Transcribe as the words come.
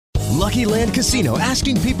Lucky Land Casino,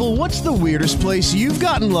 asking people, what's the weirdest place you've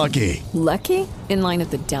gotten lucky? Lucky? In line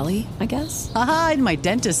at the deli, I guess? Aha, in my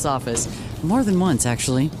dentist's office. More than once,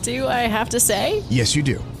 actually. Do I have to say? Yes, you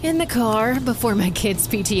do. In the car before my kids'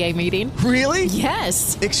 PTA meeting. Really?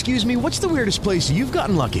 Yes. Excuse me, what's the weirdest place you've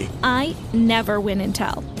gotten lucky? I never win and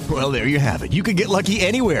tell. Well, there you have it. You can get lucky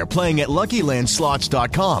anywhere, playing at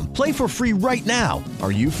LuckyLandSlots.com. Play for free right now.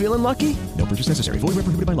 Are you feeling lucky? No purchase necessary. Void where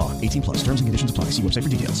prohibited by law. 18 plus. Terms and conditions apply. See website for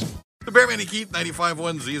details. The Bearman and Keith,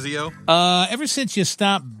 95.1 ZZO. Ever since you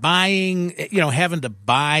stopped buying, having to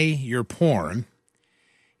buy your porn,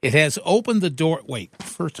 it has opened the door. Wait,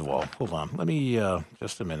 first of all, hold on. Let me,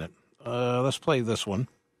 just a minute. Let's play this one.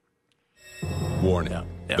 Warning.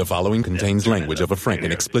 Yeah. The following contains language of a frank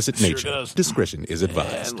and explicit Sure nature. does. Discretion is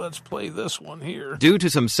advised. And let's play this one here. Due to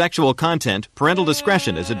some sexual content, parental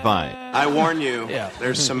discretion is advised. I warn you, Yeah.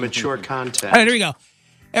 there's some mature content. All right, here we go.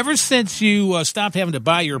 Ever since you stopped having to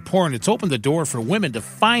buy your porn, it's opened the door for women to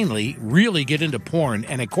finally really get into porn.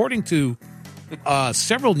 And according to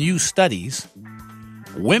several new studies,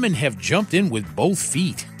 women have jumped in with both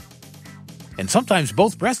feet. And sometimes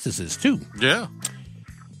both breastises, too. Yeah.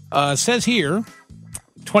 It says here,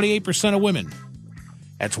 28% of women.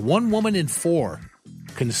 That's 1 woman in 4.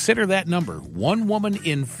 Consider that number. 1 woman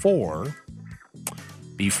in 4,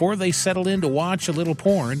 before they settle in to watch a little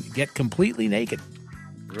porn, get completely naked.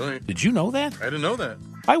 Really? Did you know that? I didn't know that.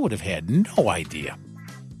 I would have had no idea.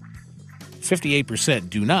 58%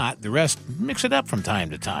 do not. The rest mix it up from time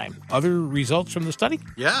to time. Other results from the study?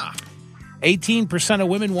 Yeah. 18% of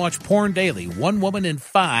women watch porn daily. 1 woman in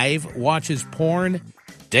 5 watches porn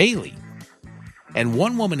daily. And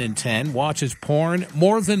 1 woman in 10 watches porn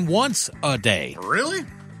more than once a day. Really?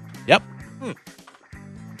 Yep.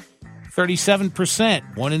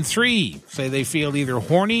 37%, 1 in 3, say they feel either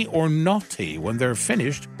horny or naughty when they're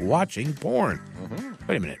finished watching porn.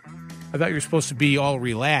 Wait a minute. I thought you were supposed to be all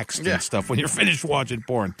relaxed and stuff when you're finished watching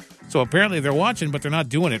porn. So apparently they're watching, but they're not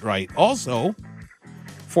doing it right. Also,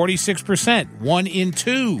 46%, 1 in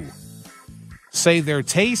 2, say their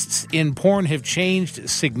tastes in porn have changed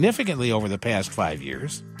significantly over the past 5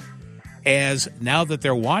 years, as now that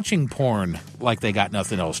they're watching porn like they got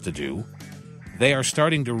nothing else to do, they are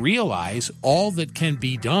starting to realize all that can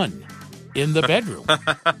be done in the bedroom.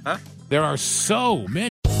 There are so many.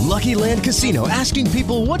 Lucky Land Casino, asking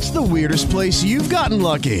people, what's the weirdest place you've gotten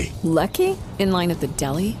lucky? Lucky? In line at the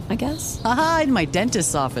deli, I guess? Aha, in my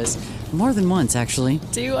dentist's office. More than once, actually.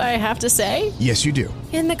 Do I have to say? Yes, you do.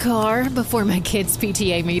 In the car before my kids'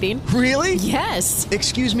 PTA meeting. Really? Yes.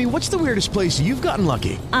 Excuse me, what's the weirdest place you've gotten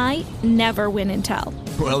lucky? I never win and tell.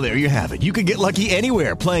 Well, there you have it. You can get lucky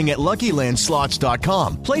anywhere, playing at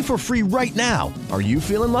LuckyLandSlots.com. Play for free right now. Are you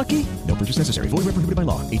feeling lucky? No purchase necessary. Void where prohibited by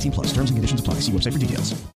law. 18 plus. Terms and conditions apply. See website for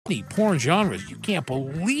details. Porn genres you can't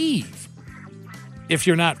believe if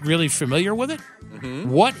you're not really familiar with it.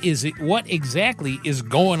 What is it? What exactly is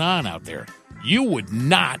going on out there? You would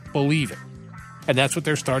not believe it. And that's what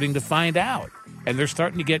they're starting to find out. And they're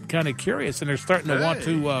starting to get kind of curious, and they're starting to want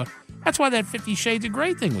to that's why that 50 Shades of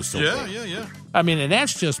Grey thing was so big. Yeah. I mean, and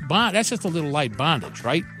that's just a little light bondage,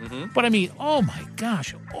 right? But I mean, oh my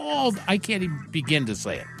gosh, I can't even begin to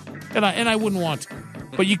say it. And I wouldn't want to.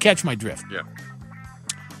 But you catch my drift. Yeah.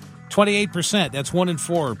 28%, that's 1 in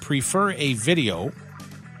 4, prefer a video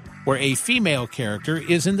where a female character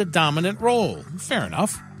is in the dominant role. Fair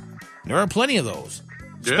enough. There are plenty of those,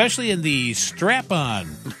 especially in the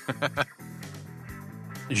strap-on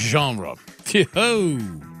genre.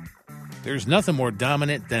 Oh, there's nothing more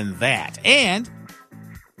dominant than that. And,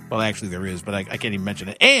 well, actually there is, but I can't even mention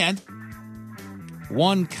it. And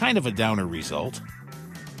one kind of a downer result,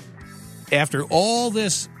 after all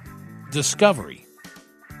this discovery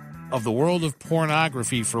of the world of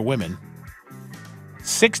pornography for women,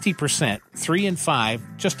 60%, 3 in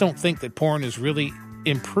 5, just don't think that porn has really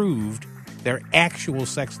improved their actual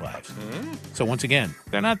sex lives. So once again,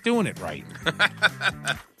 they're not doing it right.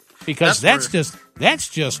 Because that's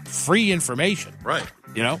just free information. Right.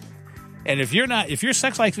 You know? And if your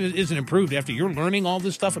sex life isn't improved after you're learning all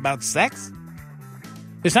this stuff about sex,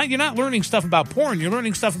 you're not learning stuff about porn, you're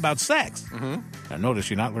learning stuff about sex. Now notice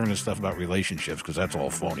you're not learning stuff about relationships because that's all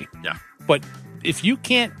phony. Yeah. But if you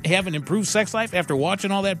can't have an improved sex life after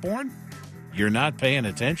watching all that porn, you're not paying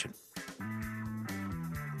attention.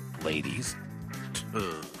 Ladies.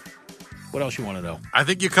 What else you want to know? I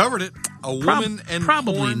think you covered it. Woman and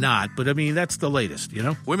probably porn. Not, but I mean that's the latest, you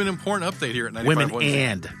know. Women in porn update here at 95.1. Women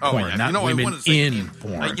and porn, not women in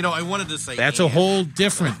porn. I wanted to say that's a whole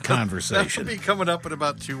different conversation. That'll be coming up in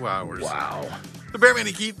about 2 hours. Wow. The Bearman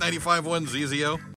and Keith, 95.1 ZZO.